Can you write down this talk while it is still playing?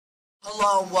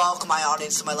Hello and welcome my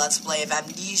audience to my Let's Play of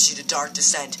Amnesia The Dark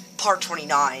Descent, Part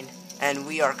 29. And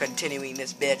we are continuing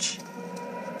this bitch.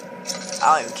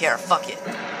 I don't even care, fuck it.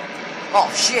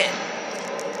 Oh shit.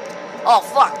 Oh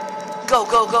fuck. Go,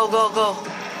 go, go, go, go.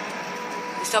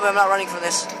 Please tell me I'm not running from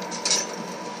this.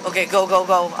 Okay, go, go,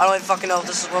 go. I don't even fucking know if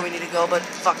this is where we need to go, but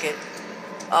fuck it.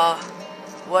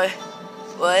 What?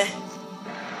 What?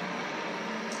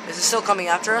 Is it still coming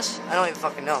after us? I don't even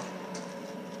fucking know.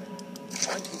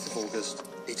 19th of August,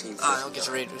 1850. I don't get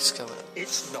to read what's coming up.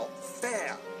 It's not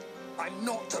fair. I'm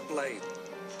not to blame.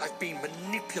 I've been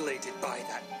manipulated by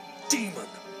that demon.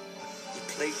 He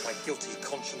played my guilty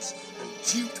conscience and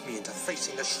duped me into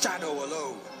facing the shadow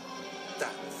alone.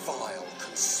 That vile,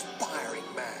 conspiring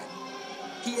man.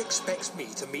 He expects me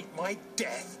to meet my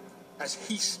death as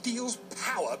he steals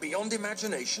power beyond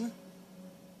imagination.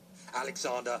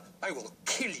 Alexander, I will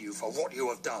kill you for what you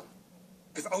have done.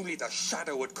 If only the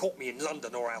shadow had caught me in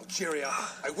London or Algeria,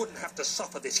 I wouldn't have to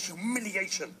suffer this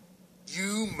humiliation.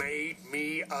 You made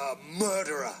me a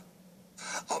murderer.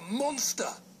 A monster.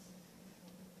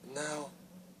 Now,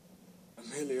 I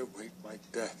merely await my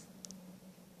death.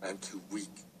 I am too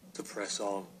weak to press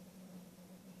on.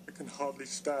 I can hardly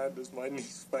stand as my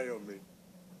knees fail me.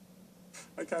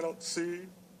 I cannot see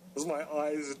as my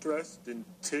eyes are dressed in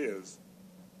tears.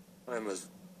 I am as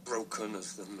broken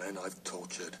as the men I've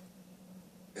tortured.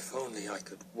 If only I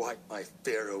could wipe my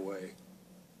fear away,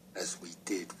 as we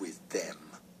did with them.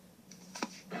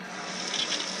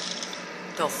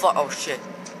 The fuck? Oh shit.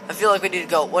 I feel like we need to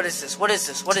go. What is this? What is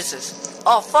this? What is this?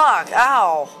 Oh fuck!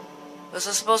 Ow! Was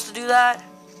I supposed to do that?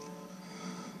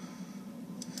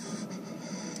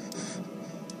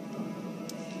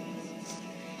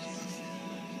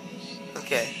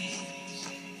 Okay.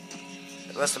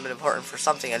 It must have been important for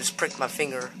something. I just pricked my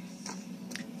finger.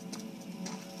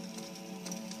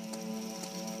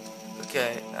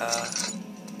 Okay,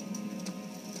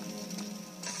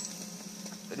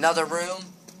 another room.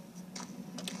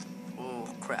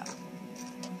 Oh, crap.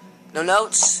 No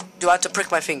notes? Do I have to prick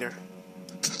my finger?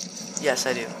 Yes,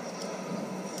 I do.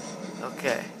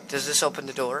 Okay, does this open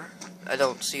the door? I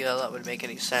don't see how that would make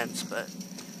any sense, but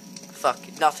fuck,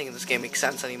 nothing in this game makes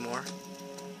sense anymore.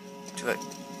 Do it.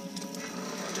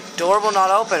 The door will not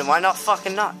open, why not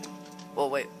fucking not? Well,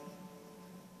 wait.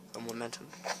 Momentum.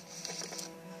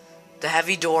 The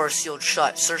heavy door is sealed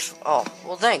shut. Search. Oh,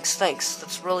 well, thanks.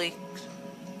 That's really.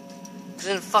 I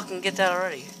didn't fucking get that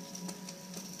already.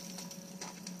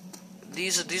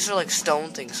 These are like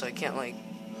stone things, so I can't like.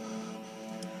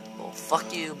 Well,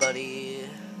 fuck you, buddy.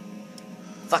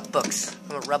 Fuck books.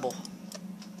 I'm a rebel.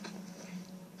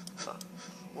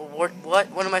 Well,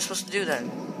 what am I supposed to do then?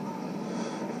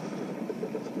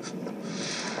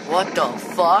 What the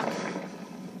fuck?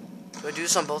 Do I do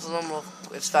this on both of them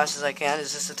as fast as I can?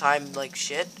 Is this the time, like,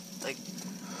 shit? Like,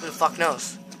 who the fuck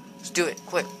knows? Let's do it.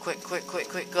 Quick.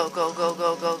 Go, go, go,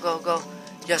 go, go, go, go.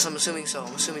 Yes, I'm assuming so.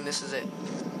 I'm assuming this is it.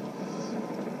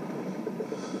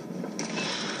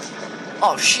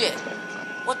 Oh, shit.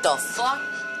 What the fuck?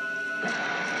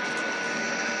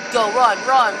 Go,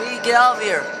 run. We need to get out of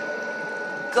here.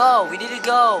 Go. We need to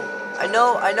go. I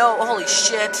know. Holy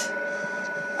shit.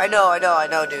 I know,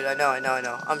 dude. I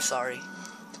know. I'm sorry.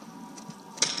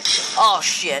 Oh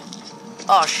shit.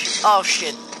 Oh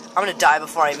shit. I'm gonna die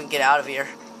before I even get out of here.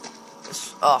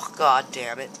 Oh god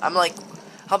damn it. I'm like,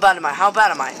 how bad am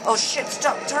I? Oh shit,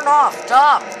 stop, turn off,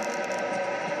 stop.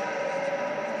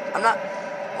 I'm not,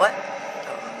 what?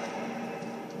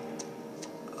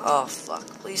 Oh fuck,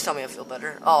 please tell me I feel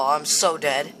better. Oh, I'm so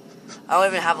dead. I don't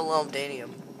even have a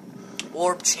lambdanium.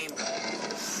 Orb chamber.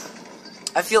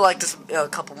 I feel like this, a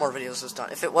couple more videos was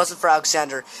done. If it wasn't for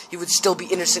Alexander, he would still be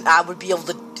innocent. I would be able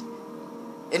to,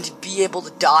 and to be able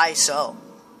to die, so.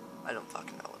 I don't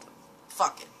fucking know what the,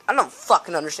 fuck it. I don't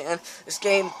fucking understand. This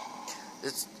game,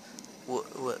 it's, what?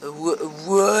 I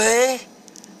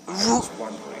was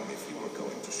wondering if you were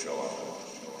going to show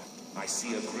up. I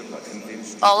see Agrippa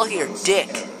convinced you. Oh, look at your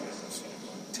dick.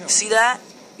 See that?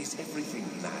 Is everything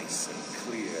nice and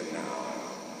clear now?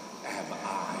 Am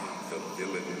I the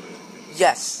villain?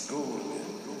 Yes. Good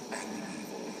and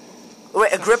evil.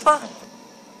 Wait, Agrippa?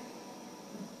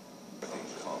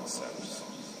 Concepts,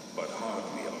 but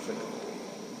hardly applicable.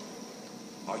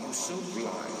 Are you so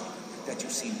blind that you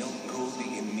see no good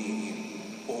in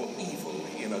me or evil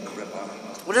in Agrippa?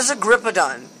 What has Agrippa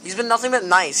done? He's been nothing but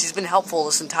nice. He's been helpful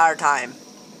this entire time.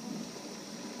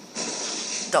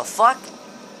 The fuck?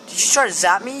 Did you try to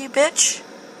zap me, you bitch?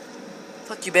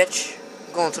 Fuck you, bitch.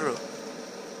 I'm going through.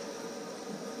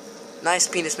 Nice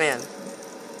penis man.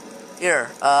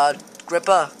 Here,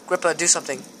 Agrippa, do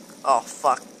something. Oh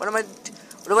fuck. What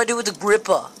do I do with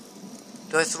Agrippa?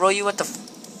 Do I throw you at the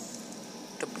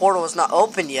portal is not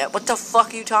open yet? What the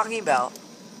fuck are you talking about?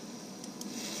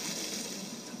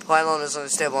 The pylon is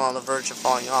unstable and on the verge of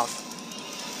falling off.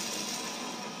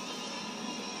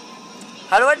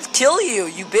 How do I kill you,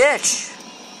 you bitch?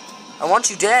 I want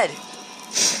you dead.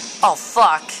 Oh,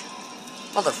 fuck.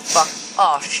 Motherfucker.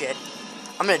 Oh, shit.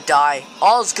 I'm gonna die.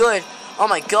 All is good. Oh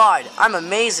my god. I'm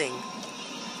amazing.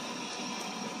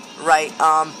 Right,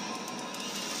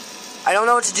 I don't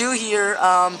know what to do here.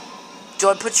 Do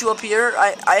I put you up here?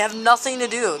 I have nothing to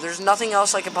do. There's nothing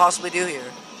else I can possibly do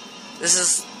here.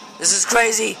 This is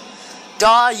crazy.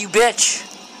 Die, you bitch.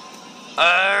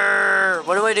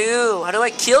 What do I do? How do I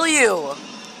kill you?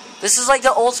 This is like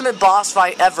the ultimate boss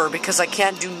fight ever because I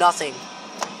can't do nothing.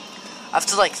 I have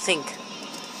to like think.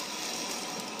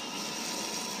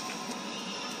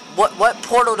 What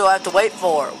portal do I have to wait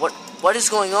for? What is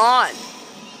going on?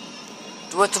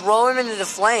 Do I throw him into the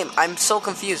flame? I'm so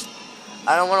confused.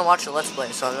 I don't want to watch a Let's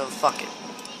Play, so I'm gonna fuck it.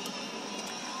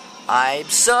 I'm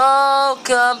so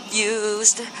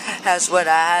confused. That's what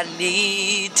I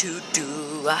need to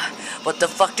do. What the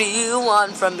fuck do you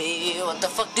want from me? What the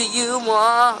fuck do you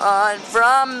want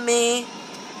from me?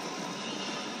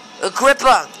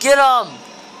 Agrippa, get him!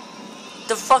 What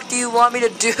the fuck do you want me to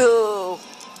do?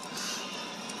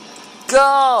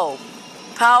 Go!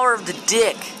 Power of the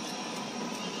dick.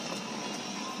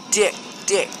 Dick.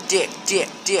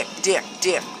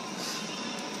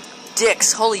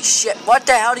 Dicks, holy shit. What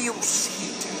the hell do you...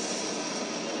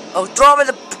 Oh, throw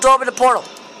him in the portal.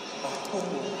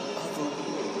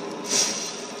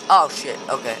 Oh shit,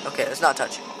 okay, let's not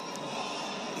touch it.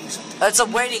 It's a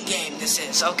waiting game, this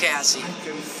is. Okay, I see.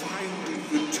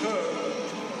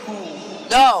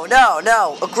 No,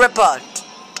 Agrippa.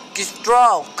 Just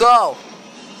throw, go.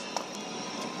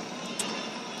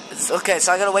 Okay,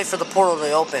 so I gotta wait for the portal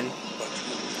to open.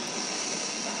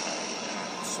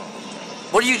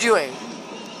 What are you doing?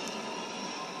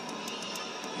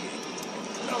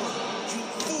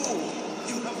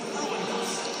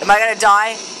 Am I gonna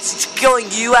die? Killing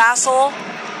you, asshole?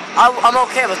 I'm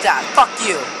okay with that. Fuck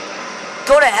you.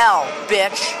 Go to hell,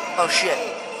 bitch. Oh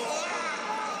shit.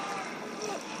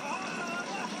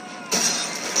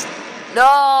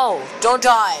 No! Don't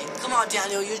die. Come on,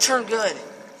 Daniel, you turn good.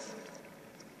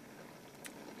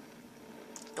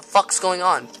 The fuck's going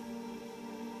on?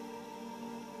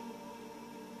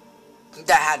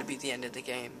 That had to be the end of the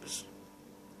game.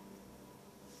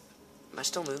 Am I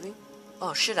still moving?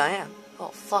 Oh shit, I am. Oh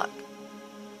fuck.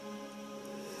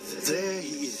 There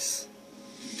he is.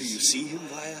 Do you see him,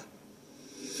 Vaya?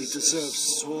 He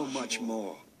deserves so much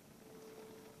more.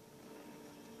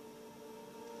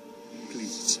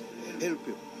 Please, help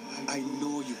him. I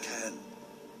know you can.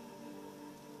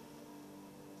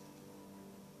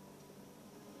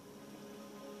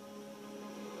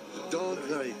 Don't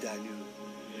worry, Daniel.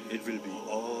 It will be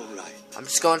all right. I'm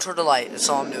just going toward the light. That's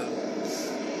all I'm doing.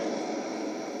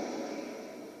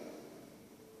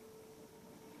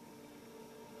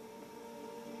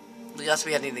 We got to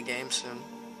be ending the game soon.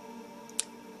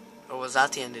 Or was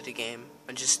that the end of the game?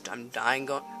 I'm dying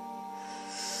going.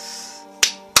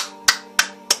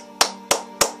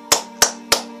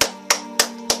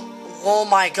 Oh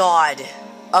my god.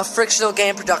 A frictional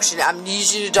game production.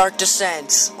 Amnesia Dark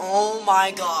Descent. Oh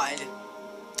my god.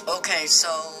 Okay, so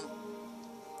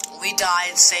we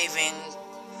died saving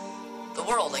the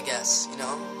world, I guess. You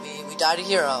know, we died a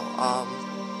hero.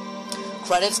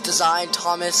 Credits: design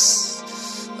Thomas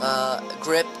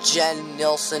Grip, Jen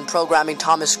Nilsson, programming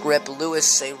Thomas Grip,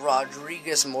 Luis A.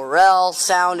 Rodriguez Morel,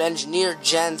 sound engineer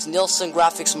Jens Nilsson,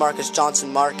 graphics Marcus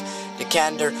Johnson, Mark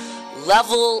DeCander,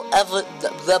 level I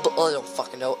don't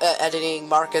fucking know, editing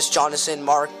Marcus Jonathan,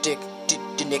 Mark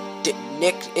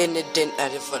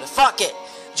fuck it.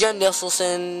 Jen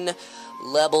Nilsson,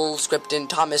 level scripting,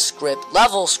 Thomas Script,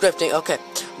 level scripting, okay.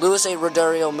 Luis A.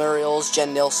 Rodario Muriels,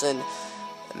 Jen Nilsson,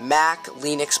 Mac,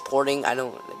 Linux porting, it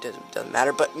doesn't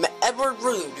matter, but Edward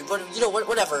Rude, but you know,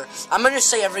 whatever. I'm gonna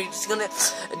say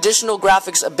additional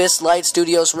graphics, Abyss Light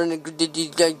Studios,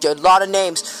 a lot of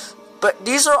names, but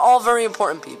these are all very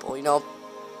important people, you know.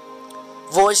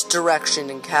 Voice direction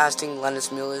and casting, Lennis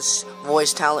Mullis.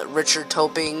 Voice talent, Richard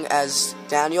Toping as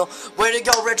Daniel. Way to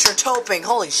go, Richard Toping!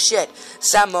 Holy shit!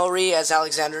 Sam Mowry as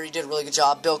Alexander, he did a really good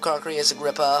job. Bill Crockery as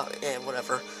Agrippa,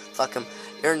 whatever. Fuck him.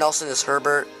 Aaron Nelson as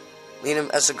Herbert. Lena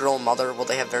as a girl mother. Well,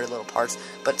 they have very little parts,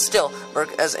 but still.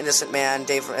 Merc as Innocent Man.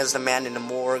 Dave as the Man in the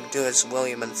Morgue. Dude as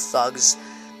William and Thugs.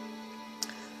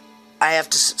 I have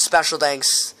to special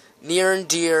thanks Near and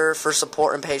Dear for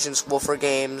support and patience. Wolfer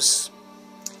Games.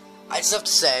 I just have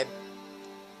to say,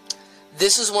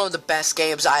 this is one of the best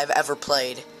games I have ever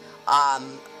played.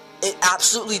 It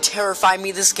absolutely terrified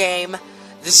me, this game.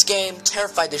 This game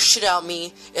terrified the shit out of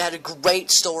me. It had a great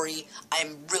story.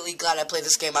 I'm really glad I played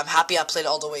this game. I'm happy I played it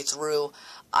all the way through.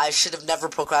 I should have never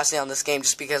procrastinated on this game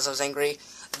just because I was angry.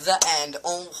 The end.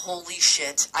 Oh, holy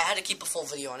shit. I had to keep a full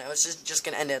video on it. I was just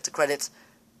going to end it at the credits.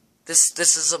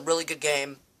 This is a really good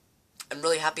game. I'm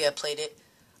really happy I played it.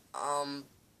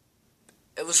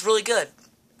 It was really good.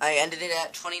 I ended it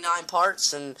at 29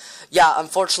 parts, and yeah,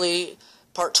 unfortunately,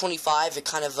 part 25, it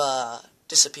kind of,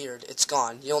 disappeared. It's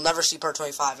gone. You'll never see part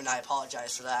 25, and I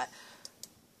apologize for that.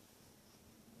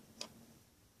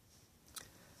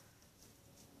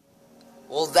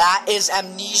 Well, that is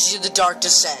Amnesia: The Dark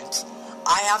Descent.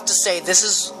 I have to say, this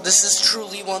is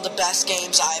truly one of the best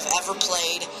games I've ever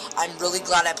played. I'm really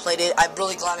glad I played it. I'm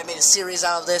really glad I made a series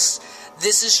out of this.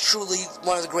 This is truly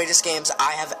one of the greatest games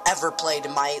I have ever played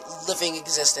in my living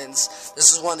existence.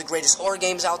 This is one of the greatest horror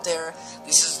games out there.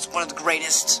 This is one of the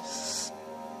greatest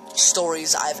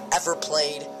stories I've ever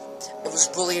played. It was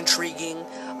really intriguing.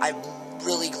 I'm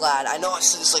really glad. I know I've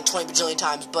said this like 20 bajillion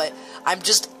times, but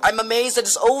I'm amazed that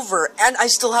it's over, and I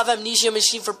still have Amnesia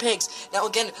Machine for Pigs. Now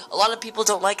again, a lot of people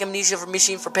don't like Amnesia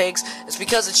Machine for Pigs. It's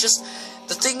because it's just,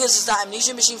 the thing is that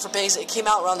Amnesia Machine for Pigs, it came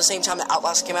out around the same time that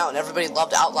Outlast came out, and everybody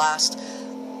loved Outlast.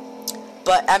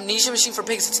 But Amnesia Machine for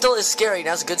Pigs, it still is scary and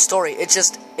has a good story. It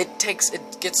just, it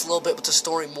gets a little bit with the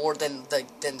story more than the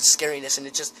scariness, and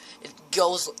it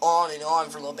goes on and on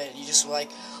for a little bit. You just like,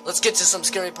 let's get to some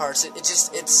scary parts.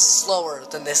 It's slower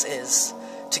than this is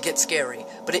to get scary,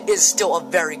 but it is still a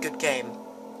very good game.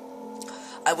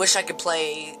 I wish I could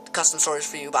play custom stories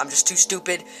for you, but I'm just too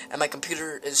stupid, and my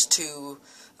computer is too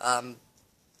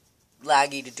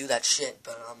laggy to do that shit.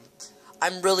 But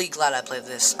I'm really glad I played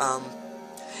this.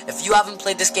 If you haven't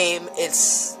played this game,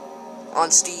 it's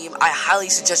on Steam. I highly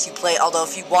suggest you play it, although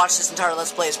if you watch this entire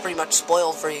Let's Play, it's pretty much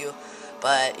spoiled for you.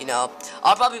 But, you know,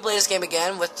 I'll probably play this game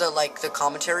again with the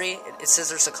commentary. It says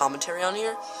there's a commentary on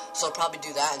here, so I'll probably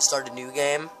do that and start a new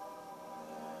game.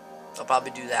 So I'll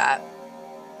probably do that,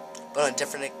 but on a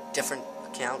different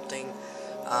account thing.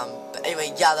 But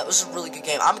anyway, yeah, that was a really good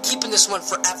game. I'm keeping this one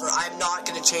forever. I'm not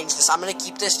going to change this. I'm going to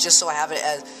keep this just so I have it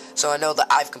so I know that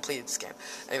I've completed this game.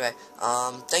 Anyway,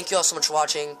 thank you all so much for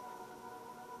watching.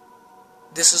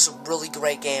 This is a really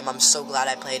great game. I'm so glad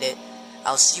I played it.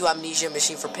 I'll see you Amnesia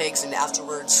Machine for Pigs, and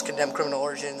afterwards Condemned Criminal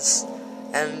Origins.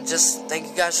 And just thank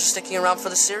you guys for sticking around for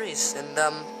the series. And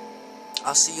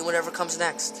I'll see you whatever comes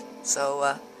next.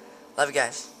 So, love you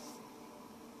guys.